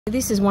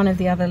This is one of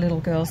the other little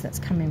girls that's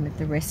come in with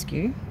the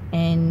rescue,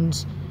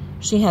 and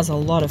she has a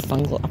lot of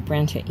fungal up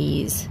around her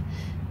ears,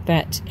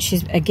 but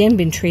she's again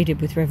been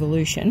treated with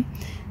Revolution.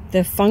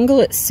 The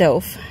fungal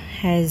itself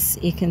has,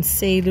 you can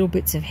see little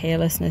bits of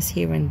hairlessness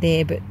here and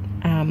there, but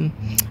and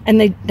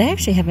they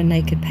actually have a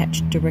naked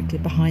patch directly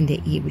behind their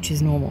ear, which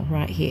is normal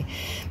right here.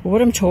 But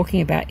what I'm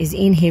talking about is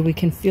in here we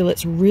can feel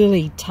it's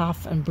really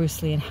tough and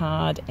bristly and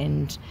hard,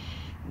 and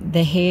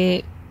the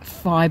hair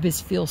fibers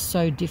feel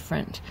so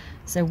different.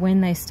 So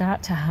when they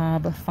start to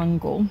harbour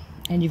fungal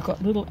and you've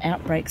got little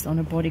outbreaks on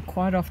a body,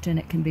 quite often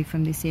it can be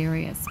from this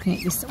area.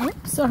 Oh,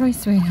 sorry,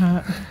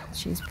 sweetheart.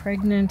 She's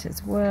pregnant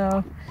as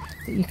well.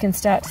 But you can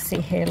start to see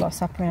hair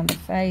loss up around the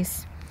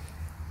face.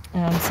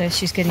 So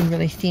she's getting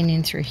really thin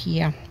in through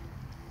here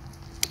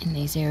in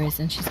these areas,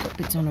 and she's got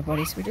bits on her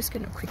body. So we're just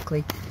going to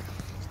quickly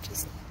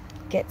just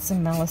get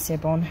some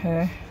Malaseb on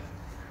her,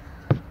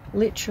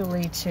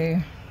 literally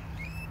to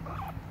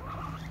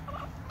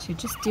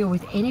just deal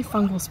with any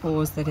fungal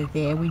spores that are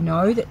there. We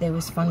know that there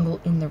was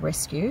fungal in the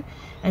rescue,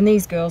 and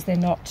these girls, they're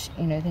not,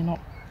 you know, they're not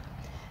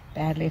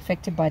badly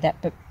affected by that,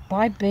 but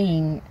by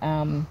being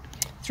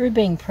through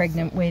being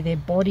pregnant, where their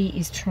body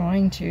is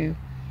trying to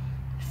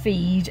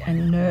feed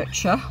and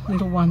nurture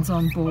little ones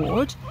on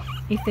board,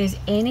 if there's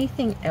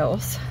anything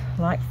else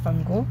like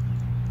fungal,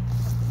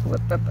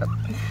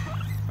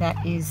 that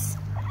is,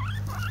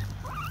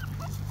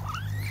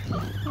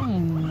 oh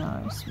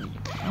no, sweetie,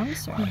 I'm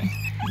sorry.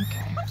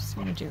 Okay, just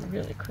want to do it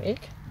really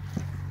quick.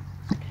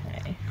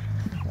 Okay,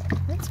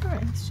 that's all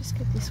right. Let's just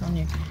get this on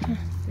you.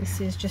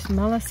 This is just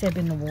Malaseb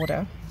in the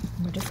water.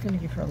 We're just going to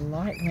give her a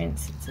light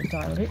rinse. It's a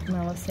dilute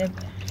Malaseb.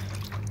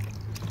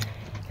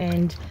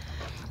 And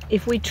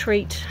if we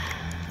treat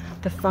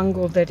the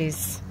fungal that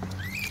is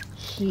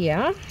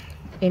here,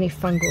 any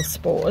fungal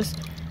spores,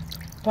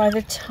 by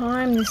the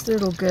time this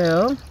little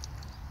girl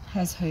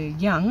has her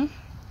young,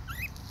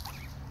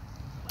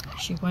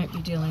 she won't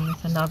be dealing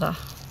with another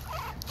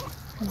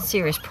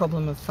serious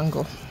problem of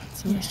fungal.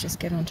 So let's just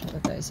get on top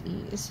of those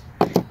ears.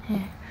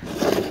 Yeah,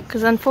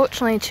 because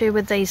unfortunately too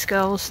with these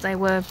girls,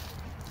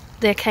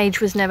 their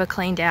cage was never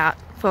cleaned out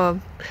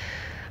for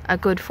a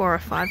good 4 or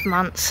 5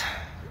 months.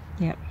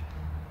 Yep.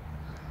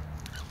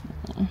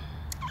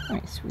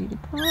 Right, sweetie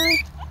pie.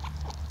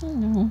 Oh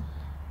no.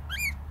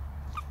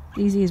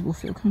 These ears will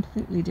feel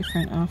completely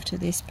different after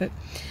this, but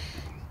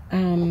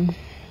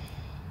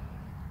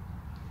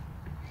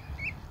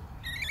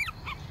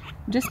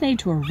just need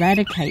to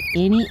eradicate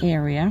any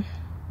area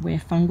where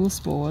fungal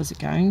spores are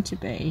going to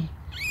be,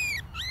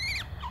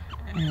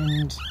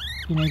 and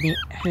you know,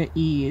 her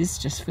ears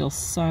just feel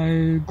so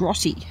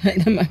grotty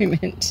at the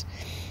moment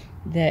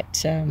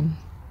that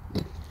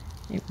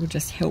it will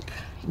just help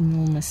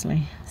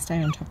enormously.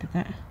 Stay on top of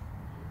that.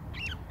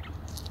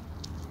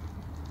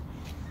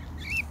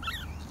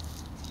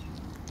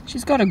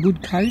 She's got a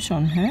good coat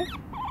on her,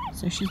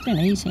 so she's been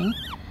eating,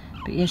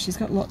 but yeah, she's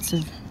got lots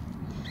of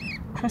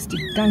crusty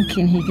gunk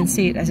in here. You can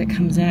see it as it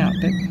comes out,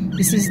 but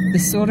this is the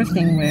sort of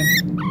thing where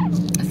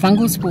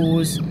fungal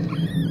spores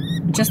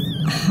just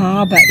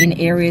harbour in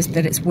areas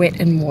that it's wet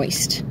and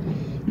moist,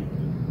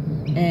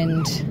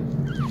 and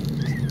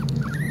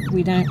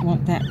we don't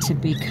want that to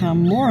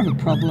become more of a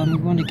problem. We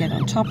want to get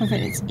on top of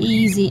it. It's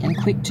easy and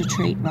quick to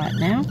treat right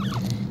now.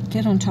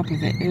 Get on top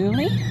of it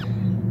early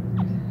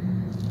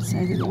so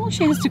that all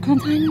she has to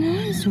concentrate on,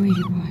 no,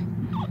 sweetie boy,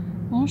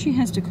 all she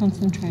has to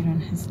concentrate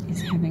on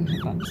is having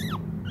her bugs.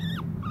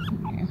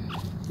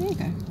 There you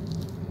go.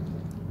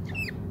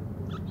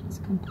 She's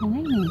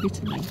complaining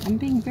bitterly. I'm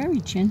being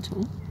very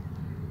gentle,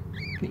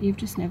 but you've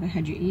just never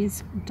had your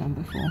ears done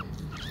before.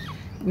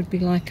 It would be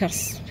like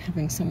us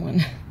having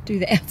someone do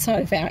the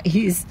outside of our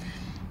ears.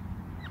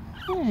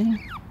 Yeah,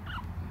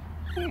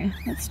 yeah,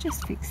 let's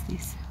just fix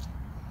this.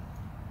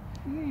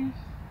 Yeah,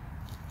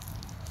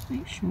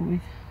 make sure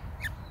we've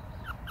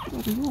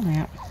got it all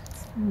out.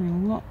 It's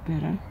feeling a lot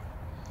better.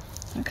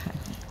 Okay.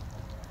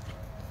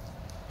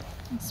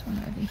 This one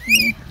over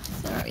here.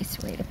 Sorry,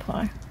 sweetie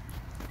pie.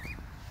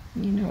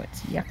 You know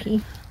it's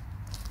yucky.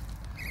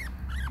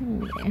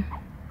 Oh, yeah.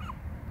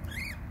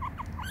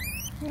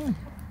 Yeah.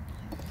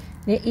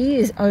 Their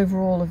ears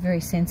overall are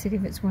very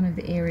sensitive. It's one of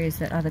the areas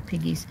that other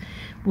piggies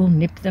will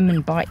nip them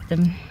and bite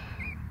them.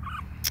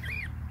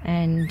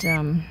 And,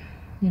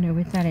 you know,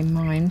 with that in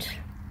mind,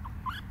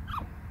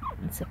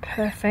 it's a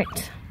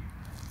perfect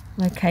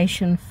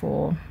location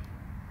for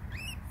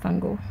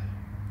fungal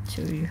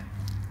to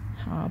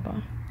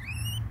harbour.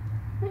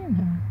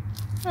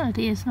 Oh, it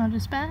is not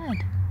as bad.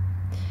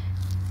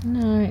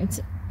 No,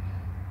 it's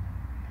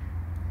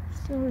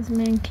still as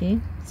manky,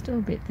 still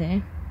a bit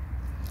there.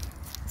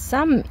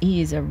 Some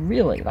ears are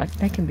really, like,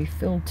 they can be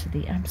filled to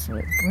the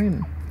absolute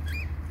brim.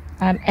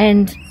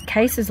 And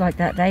cases like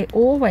that, they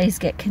always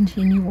get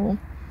continual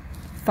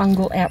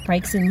fungal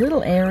outbreaks in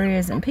little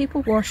areas, and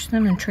people wash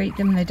them and treat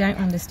them and they don't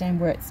understand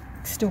where it's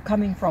still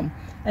coming from.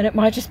 And it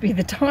might just be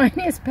the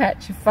tiniest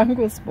patch of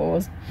fungal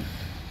spores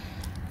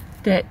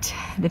that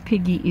the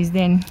piggy is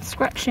then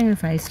scratching the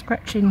face,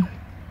 scratching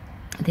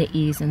their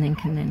ears, and then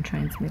can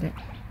transmit it.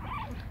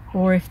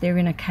 or if they're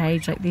in a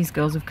cage, like these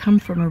girls have come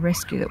from a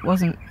rescue that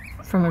wasn't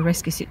from a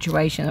rescue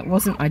situation that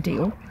wasn't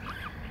ideal,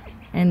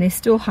 and they're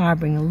still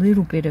harboring a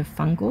little bit of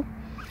fungal,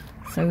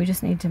 so we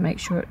just need to make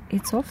sure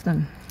it's off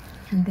them,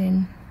 and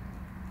then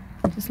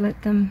just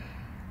let them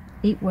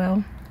eat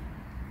well,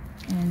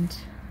 and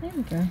there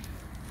we go,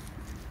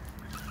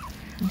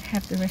 and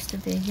have the rest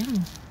of their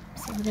young.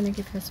 So we're going to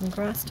give her some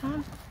grass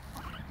time.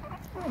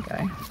 There we go.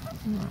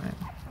 Alright,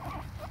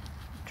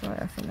 dry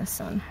off in the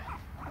sun.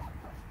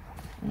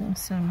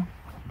 Awesome.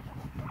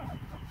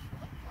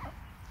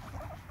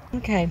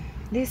 Okay,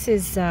 this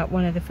is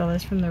one of the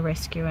fellows from the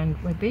rescue,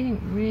 and we're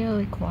being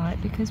really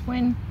quiet because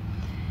when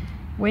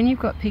you've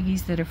got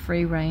piggies that are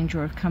free range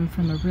or have come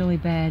from a really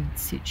bad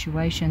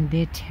situation,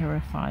 they're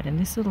terrified. And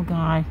this little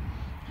guy,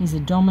 he's a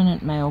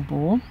dominant male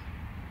boar.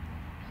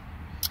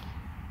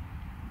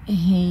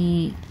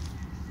 He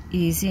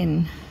is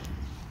in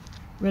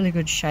really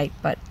good shape,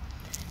 but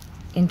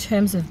in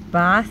terms of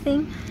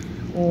bathing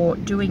or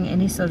doing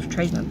any sort of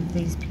treatment with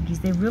these piggies,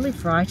 they're really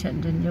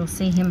frightened, and you'll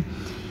see him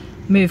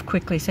move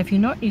quickly. So if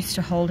you're not used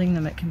to holding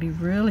them, it can be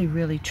really,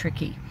 really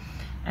tricky.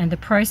 And the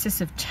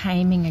process of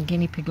taming a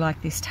guinea pig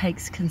like this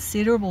takes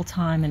considerable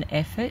time and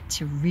effort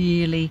to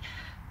really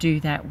do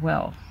that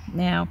well.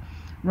 Now,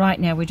 right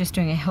now we're just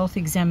doing a health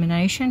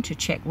examination to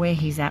check where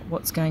he's at,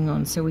 what's going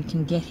on, so we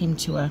can get him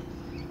to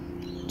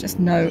just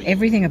know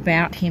everything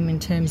about him in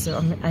terms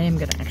of, I am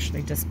going to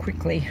actually just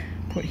quickly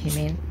put him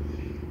in.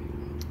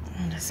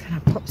 I'm just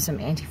going to pop some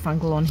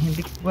antifungal on him,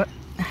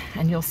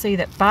 and you'll see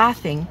that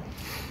bathing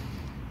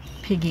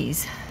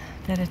piggies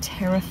that are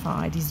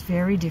terrified is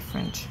very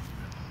different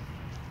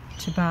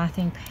to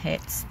bathing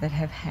pets that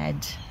have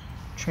had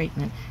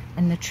treatment.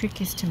 And the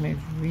trick is to move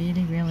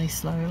really, really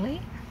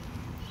slowly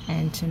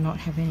and to not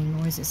have any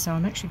noises. So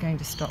I'm actually going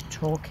to stop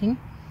talking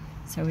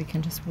so we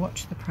can just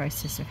watch the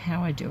process of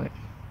how I do it.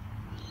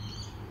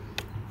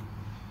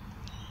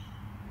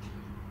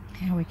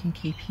 How we can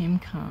keep him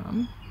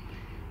calm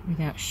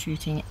without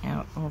shooting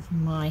out of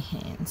my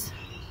hands.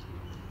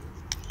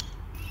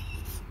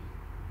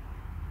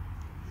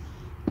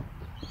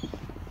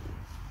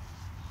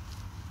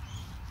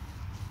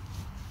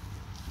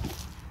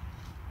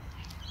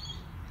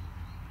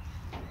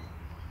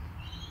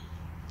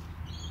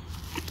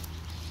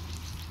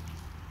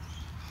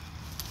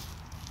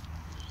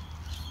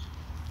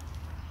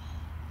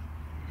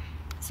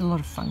 There's a lot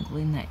of fungal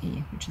in that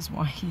ear, which is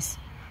why he's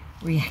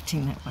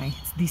reacting that way.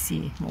 It's this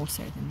ear more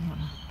so than the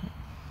other, but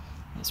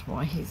that's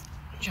why he's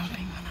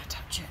jumping when I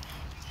touch it.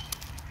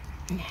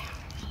 Now,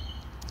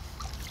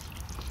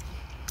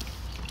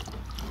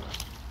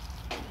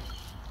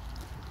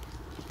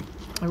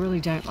 I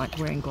really don't like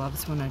wearing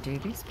gloves when I do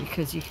this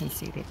because you can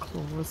see their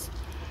claws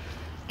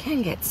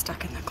can get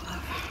stuck in the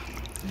glove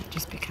and it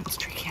just becomes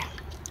trickier.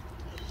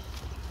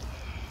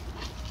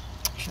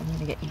 Actually, I'm going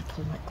to get you to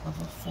pull that glove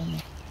off for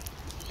me.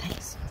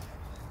 Thanks.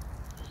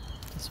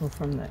 This one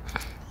from the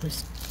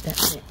wrist,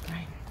 that's it,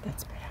 right?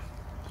 That's better.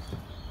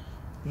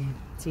 Yeah,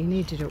 so you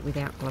need to do it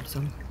without gloves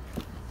on.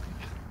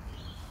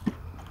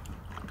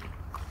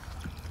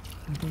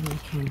 And then you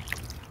can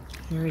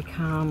very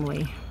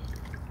calmly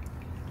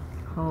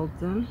hold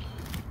them.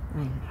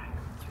 And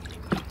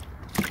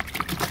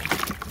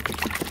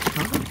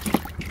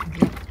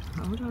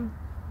hold on.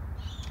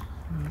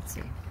 Let's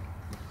see.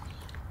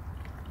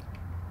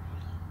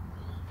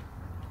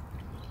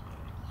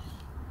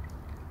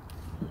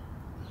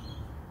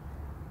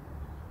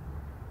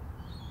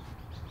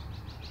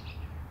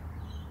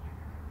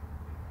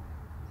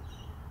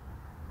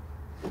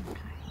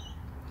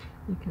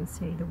 You can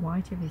see the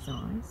white of his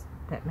eyes.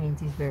 That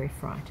means he's very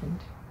frightened.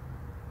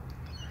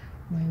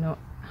 We're not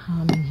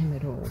harming him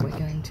at all. We're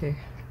going to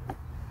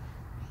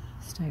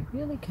stay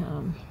really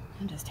calm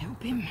and just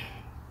help him.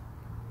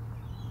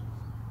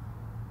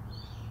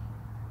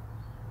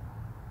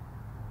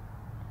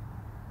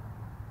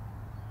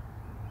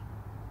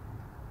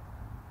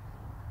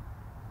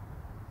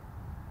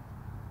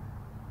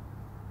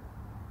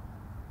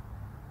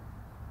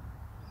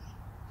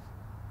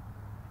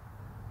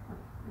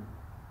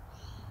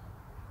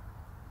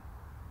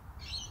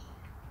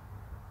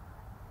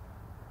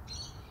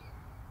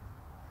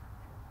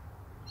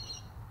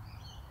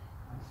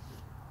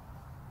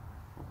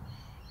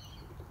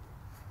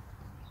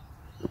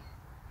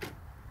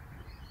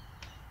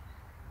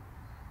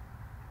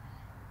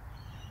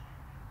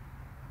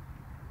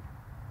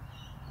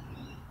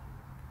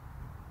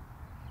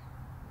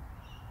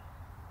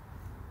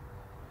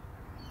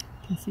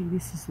 You can see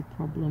this is the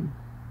problem.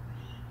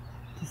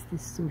 Just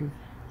this sort of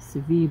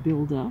severe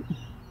build-up.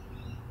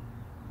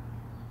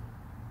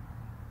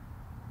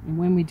 And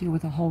when we deal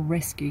with a whole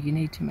rescue, you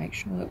need to make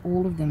sure that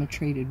all of them are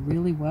treated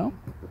really well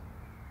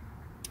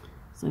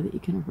so that you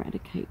can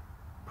eradicate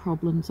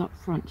problems up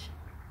front.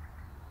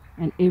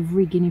 And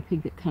every guinea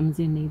pig that comes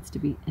in needs to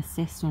be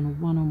assessed on a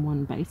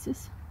one-on-one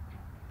basis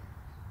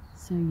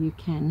so you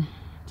can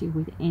deal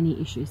with any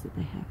issues that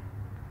they have.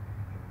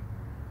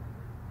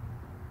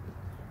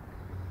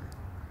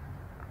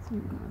 So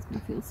you guys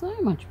can feel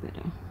so much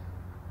better.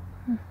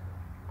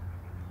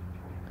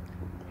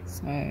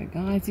 So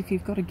guys, if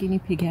you've got a guinea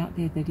pig out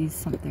there that is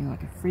something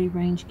like a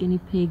free-range guinea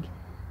pig,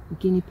 a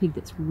guinea pig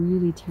that's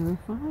really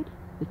terrified,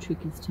 the trick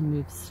is to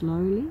move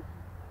slowly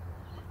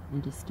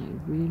and to stay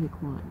really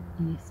quiet.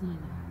 Yes, I know.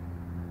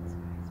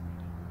 Sorry,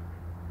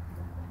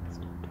 sweetie.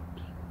 Stop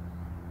talking.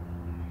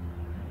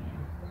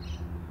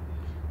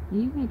 Are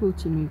you able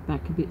to move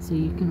back a bit so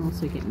you can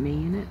also get me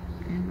in it,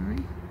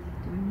 Anne-Marie,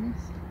 doing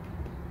this?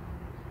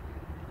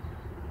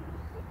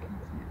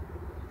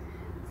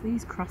 So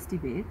these crusty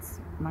bits,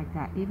 like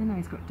that, even though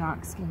he's got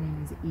dark skin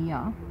in his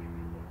ear,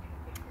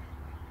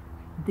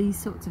 these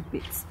sorts of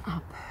bits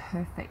are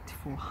perfect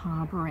for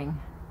harbouring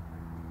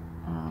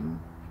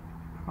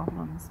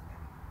problems.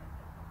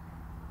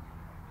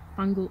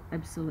 Fungal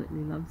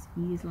absolutely loves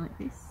ears like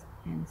this,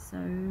 and so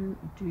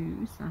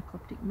do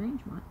sarcoptic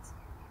mange mites.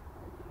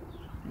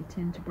 They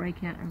tend to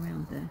break out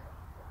around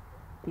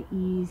the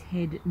ears,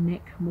 head,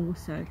 neck more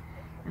so.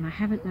 And I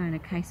haven't known a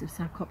case of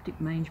sarcoptic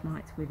mange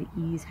mites where the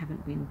ears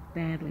haven't been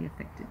badly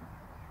affected.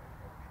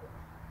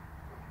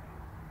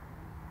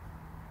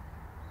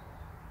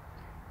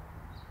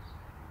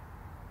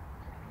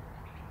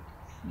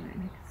 So you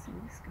can see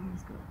this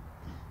guy's got,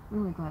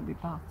 really glad we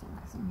bathed him,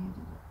 hasn't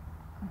he?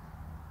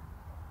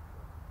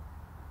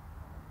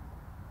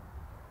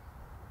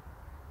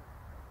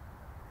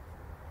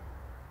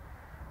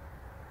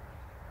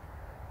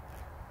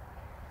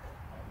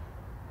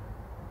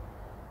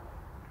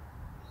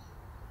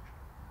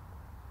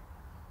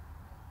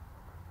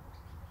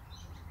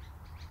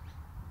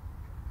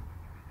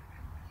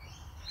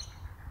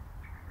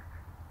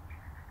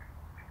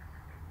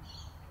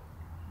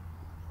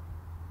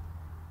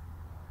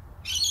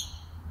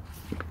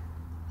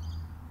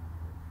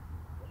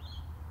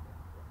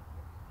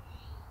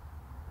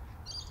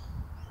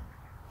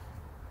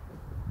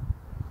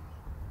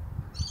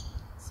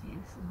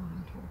 This is what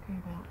I'm talking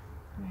about.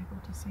 Are you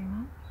able to see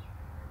that?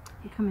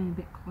 If you come in a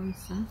bit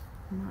closer,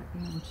 you might be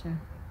able to.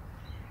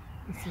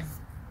 This is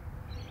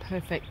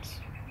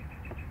perfect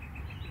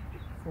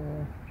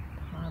for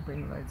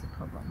harbouring loads of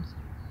problems.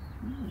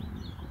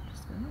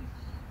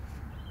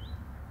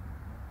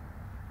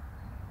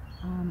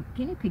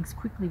 Guinea pigs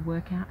quickly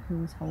work out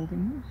who is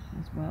holding them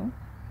as well,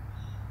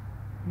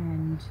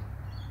 and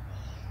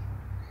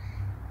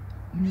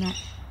in that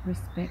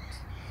respect,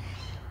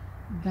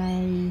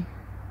 they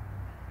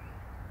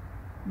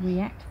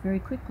react very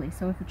quickly.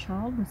 So if a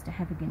child was to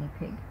have a guinea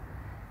pig,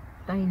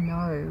 they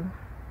know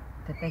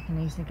that they can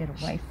easily get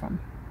away from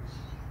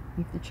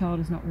if the child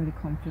is not really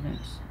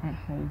confident at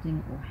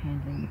holding or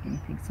handling the guinea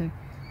pig. So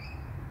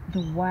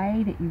the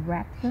way that you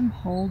wrap them,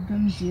 hold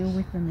them, deal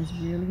with them is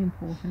really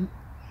important,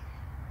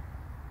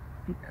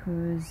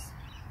 because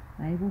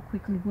they will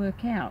quickly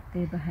work out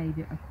their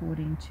behaviour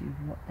according to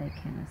what they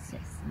can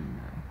assess and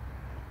know.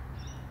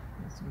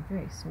 There's some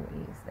very sore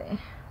ears there.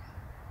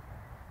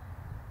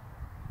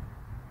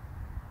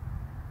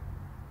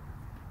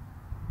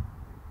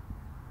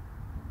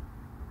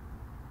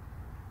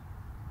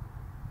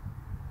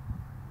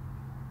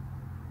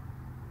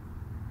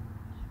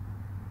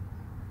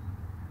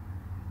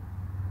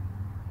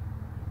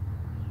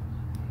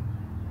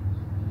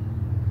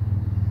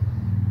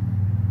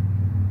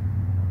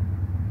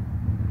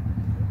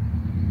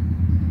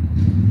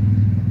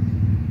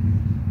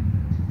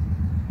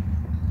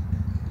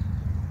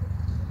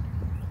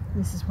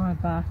 This is why I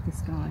bathed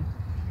this guy.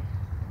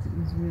 It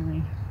was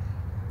really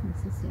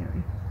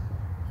necessary.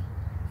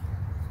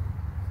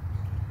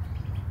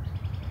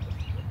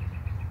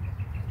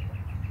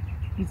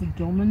 He's a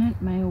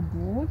dominant male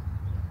boar.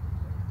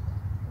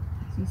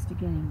 He's used to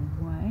getting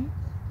away,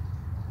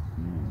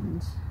 and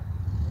this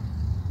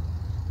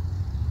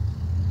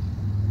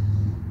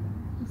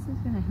is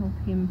going to help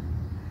him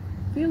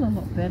feel a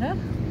lot better.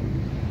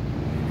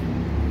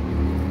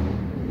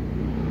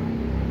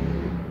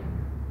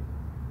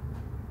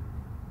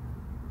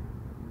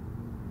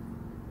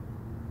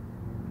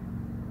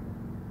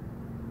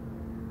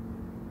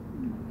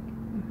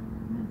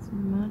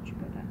 Much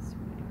better,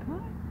 sweetie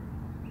pie.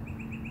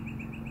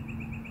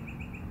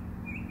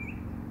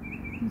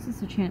 This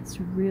is a chance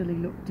to really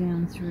look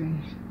down through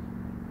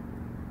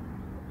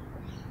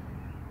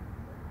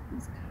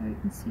his coat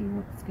and see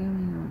what's going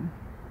on.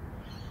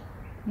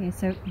 Yeah,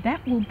 so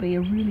that will be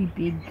a really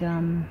big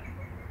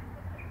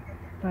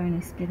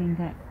bonus, getting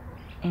that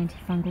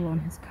antifungal on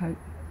his coat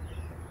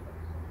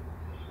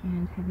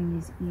and having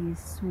his ears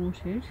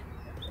sorted.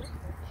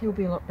 He'll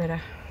be a lot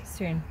better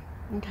soon.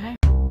 Okay.